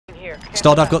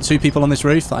Stod, I've got 2 people on this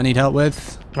roof that I need help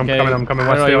with. I'm coming,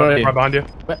 Westy, right behind you.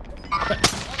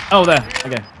 Oh, there.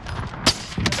 Okay.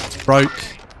 Broke.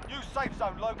 I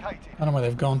don't know where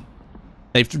they've gone.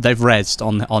 They've rezzed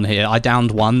on here. I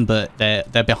downed one, but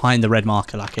they're behind the red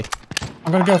marker, Lachy.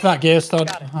 I'm gonna go for that gear,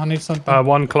 Stod. I need something.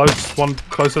 One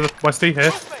closer, Westy,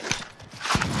 here.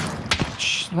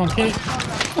 Shh, wrong key.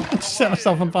 Set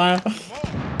myself on fire.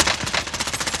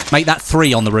 Make that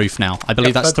 3 on the roof now. I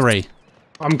believe that's 3.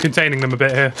 I'm containing them a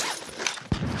bit here.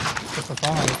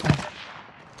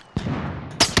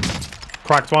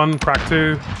 Cracked 1, cracked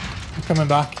 2. I'm coming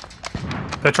back.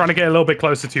 They're trying to get a little bit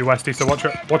closer to you, Westy, so watch.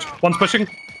 One's pushing.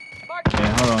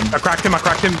 Yeah, hold on. I cracked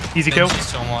him. Easy kill.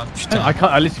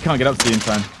 I literally can't get up to you in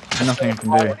time. There's nothing I can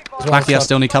do. Lachy, I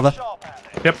still need cover.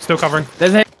 Yep, still covering.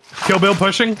 There's a Kill Bill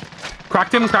pushing.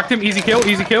 Cracked him. Easy kill.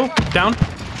 Down.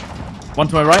 one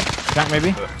to my right. Jack,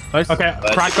 maybe. Close. Okay,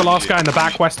 crack the last guy in the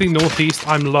back, Westy, northeast.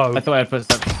 I'm low. I thought I had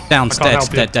footsteps. Down,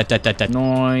 dead.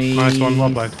 Nice. Nice one, well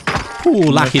played.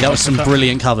 Ooh, Lachy, that was some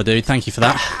brilliant cover, dude. Thank you for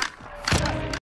that.